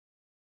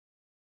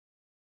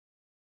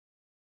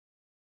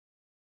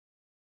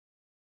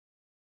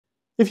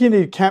If you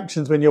need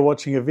captions when you're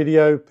watching a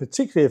video,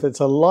 particularly if it's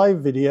a live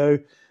video,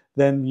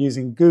 then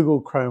using Google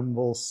Chrome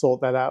will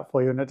sort that out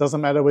for you. And it doesn't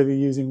matter whether you're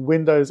using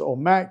Windows or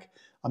Mac.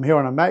 I'm here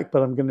on a Mac,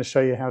 but I'm going to show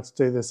you how to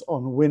do this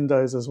on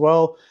Windows as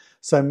well.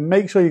 So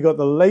make sure you've got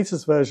the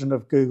latest version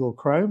of Google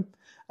Chrome,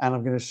 and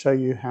I'm going to show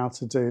you how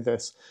to do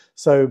this.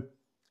 So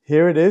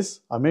here it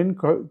is. I'm in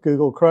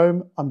Google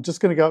Chrome. I'm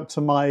just going to go up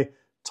to my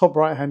top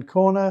right-hand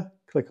corner,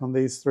 click on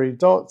these three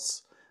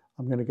dots.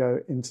 I'm going to go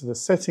into the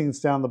settings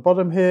down the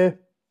bottom here.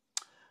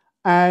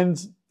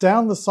 And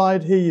down the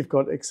side here, you've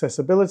got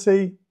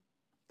accessibility.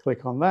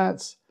 Click on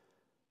that.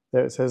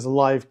 There it says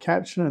live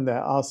caption, and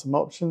there are some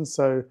options.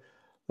 So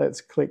let's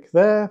click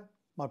there.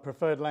 My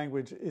preferred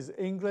language is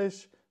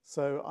English.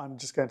 So I'm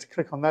just going to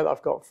click on that.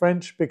 I've got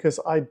French because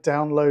I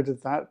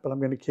downloaded that, but I'm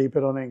going to keep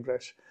it on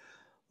English.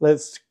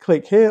 Let's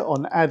click here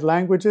on add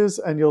languages,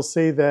 and you'll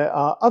see there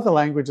are other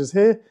languages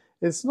here.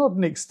 It's not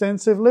an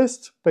extensive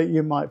list, but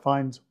you might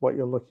find what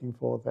you're looking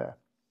for there.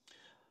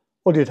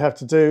 All you'd have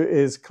to do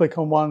is click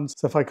on one.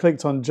 So if I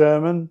clicked on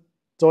German,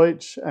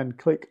 Deutsch, and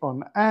click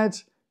on add,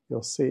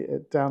 you'll see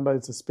it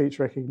downloads the speech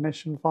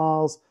recognition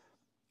files.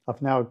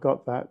 I've now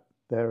got that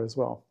there as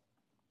well.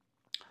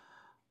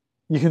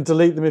 You can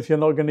delete them if you're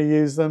not going to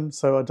use them,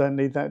 so I don't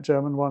need that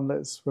German one.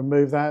 Let's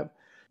remove that.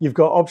 You've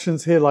got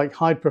options here like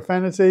hide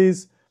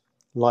profanities,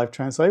 live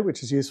translate,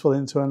 which is useful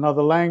into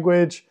another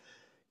language,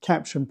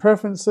 caption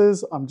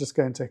preferences. I'm just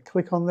going to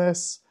click on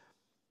this.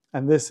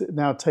 And this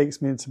now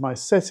takes me into my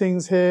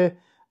settings here,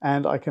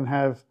 and I can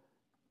have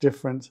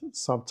different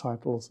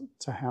subtitles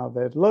to how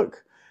they'd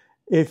look.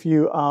 If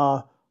you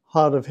are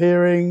hard of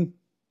hearing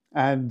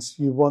and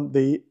you want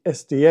the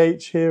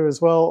SDH here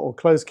as well, or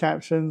closed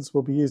captions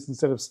will be used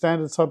instead of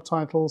standard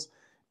subtitles,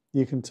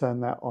 you can turn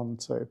that on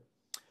too.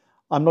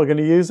 I'm not going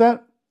to use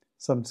that,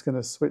 so I'm just going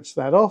to switch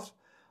that off.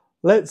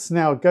 Let's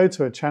now go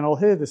to a channel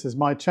here. This is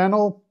my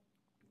channel.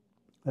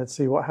 Let's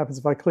see what happens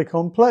if I click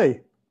on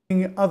play.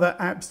 Other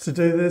apps to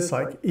do this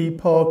like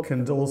Epoch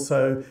and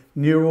also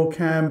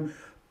NeuralCam,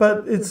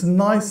 but it's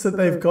nice that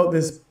they've got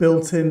this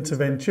built into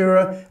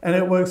Ventura, and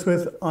it works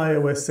with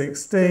iOS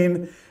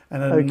 16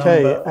 and a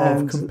number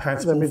of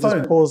compatible phones. Let me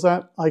just pause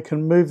that. I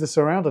can move this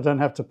around. I don't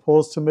have to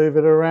pause to move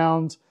it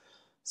around,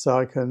 so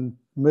I can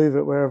move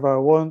it wherever I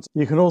want.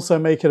 You can also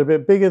make it a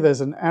bit bigger.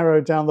 There's an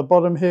arrow down the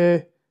bottom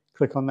here.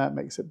 Click on that,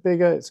 makes it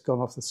bigger. It's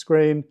gone off the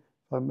screen.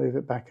 If I move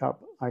it back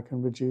up, I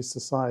can reduce the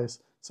size.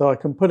 So I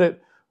can put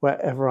it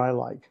wherever I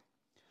like.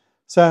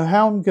 So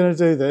how I'm going to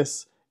do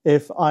this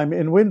if I'm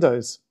in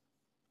Windows?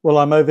 Well,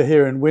 I'm over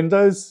here in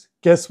Windows.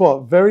 Guess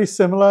what? Very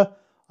similar.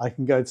 I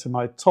can go to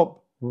my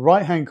top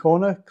right-hand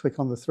corner, click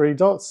on the three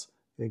dots.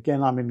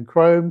 Again, I'm in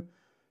Chrome.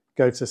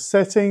 Go to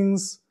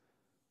Settings.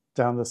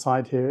 Down the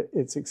side here,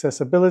 it's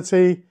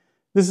Accessibility.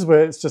 This is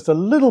where it's just a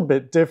little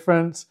bit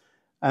different.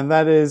 And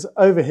that is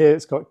over here,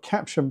 it's got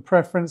Caption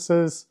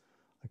Preferences.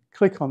 I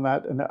click on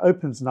that and it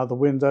opens another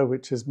window,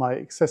 which is my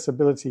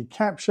accessibility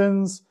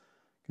captions.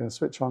 I'm going to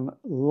switch on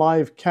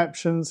live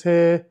captions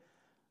here.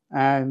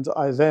 And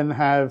I then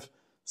have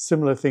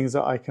similar things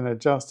that I can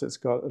adjust. It's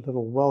got a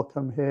little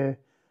welcome here.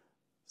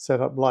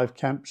 Set up live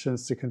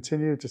captions to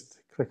continue. Just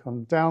click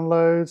on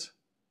download.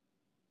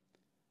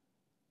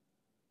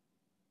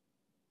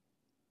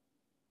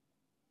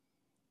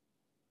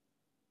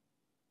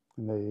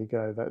 And there you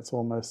go. That's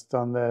almost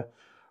done there.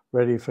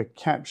 Ready for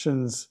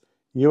captions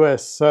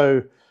US.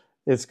 So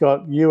it's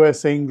got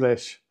US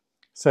English.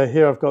 So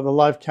here I've got the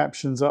live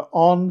captions are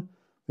on.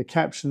 The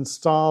caption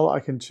style, I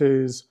can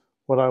choose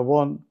what I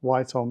want,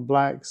 white on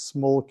black,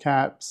 small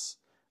caps.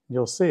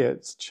 You'll see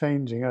it's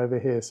changing over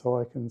here so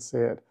I can see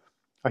it.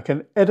 I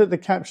can edit the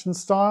caption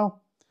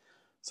style.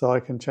 So I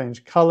can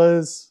change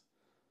colors.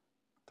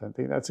 Don't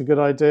think that's a good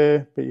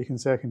idea, but you can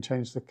see I can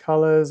change the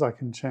colors. I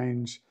can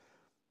change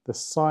the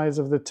size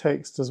of the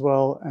text as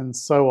well, and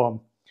so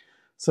on.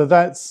 So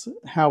that's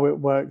how it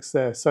works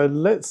there. So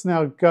let's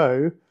now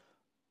go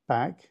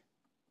back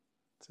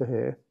to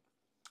here.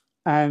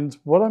 And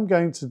what I'm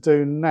going to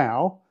do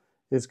now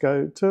is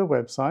go to a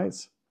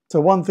website. So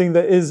one thing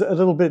that is a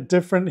little bit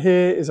different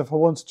here is if I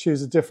want to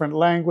choose a different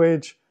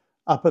language,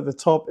 up at the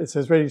top it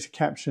says ready to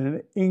caption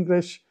in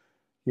English,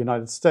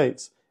 United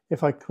States.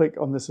 If I click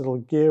on this little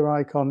gear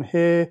icon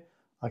here,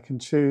 I can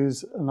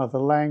choose another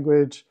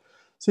language.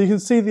 So you can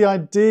see the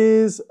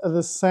ideas are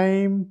the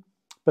same,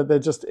 but they're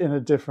just in a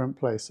different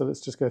place. So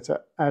let's just go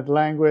to add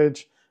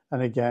language.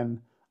 And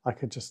again, I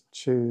could just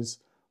choose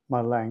my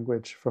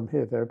language from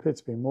here. There appear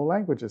to be more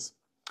languages.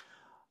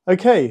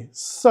 Okay,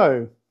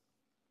 so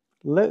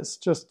let's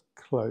just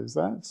close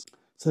that.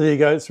 So there you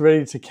go, it's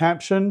ready to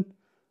caption.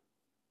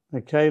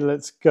 Okay,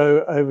 let's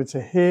go over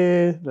to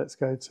here. Let's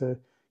go to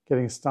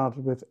getting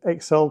started with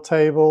Excel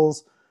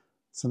tables.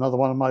 It's another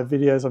one of my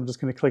videos. I'm just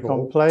going to click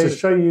on play to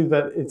show you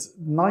that it's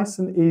nice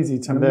and easy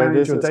to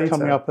manage your data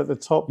coming up at the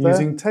top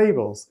using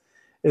tables.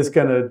 It's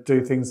going to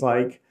do things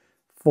like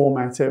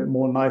format it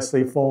more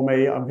nicely for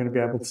me. I'm going to be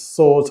able to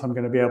sort. I'm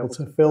going to be able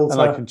to filter.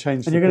 And I can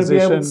change the position. And you're going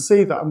to be able to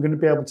see that I'm going to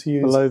be able to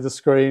use below the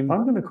screen.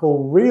 I'm going to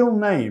call real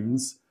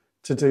names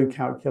to do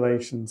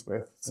calculations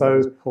with.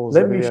 So So pause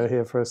the let me video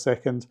here for a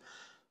second.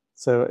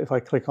 So if I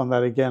click on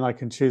that again, I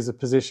can choose a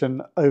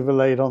position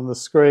overlaid on the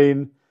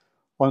screen.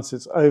 Once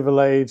it's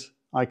overlaid,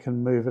 I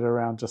can move it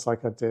around just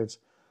like I did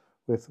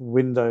with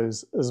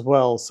Windows as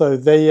well. So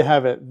there you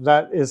have it.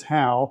 That is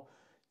how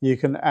you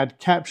can add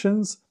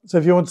captions. So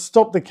if you want to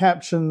stop the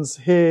captions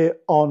here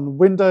on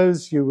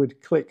Windows, you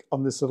would click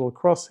on this little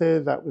cross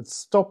here. That would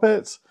stop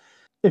it.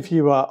 If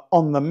you are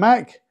on the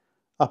Mac,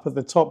 up at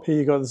the top here,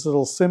 you've got this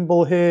little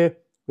symbol here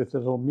with the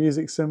little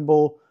music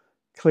symbol.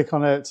 Click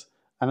on it.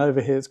 And over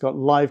here, it's got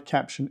Live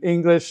Caption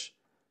English.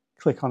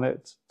 Click on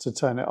it to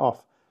turn it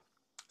off.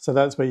 So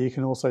that's where you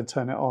can also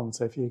turn it on.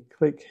 So if you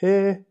click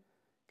here,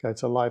 go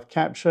to Live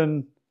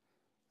Caption,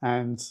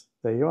 and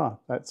there you are.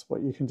 That's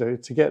what you can do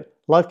to get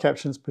live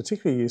captions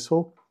particularly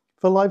useful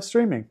for live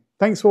streaming.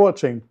 Thanks for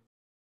watching.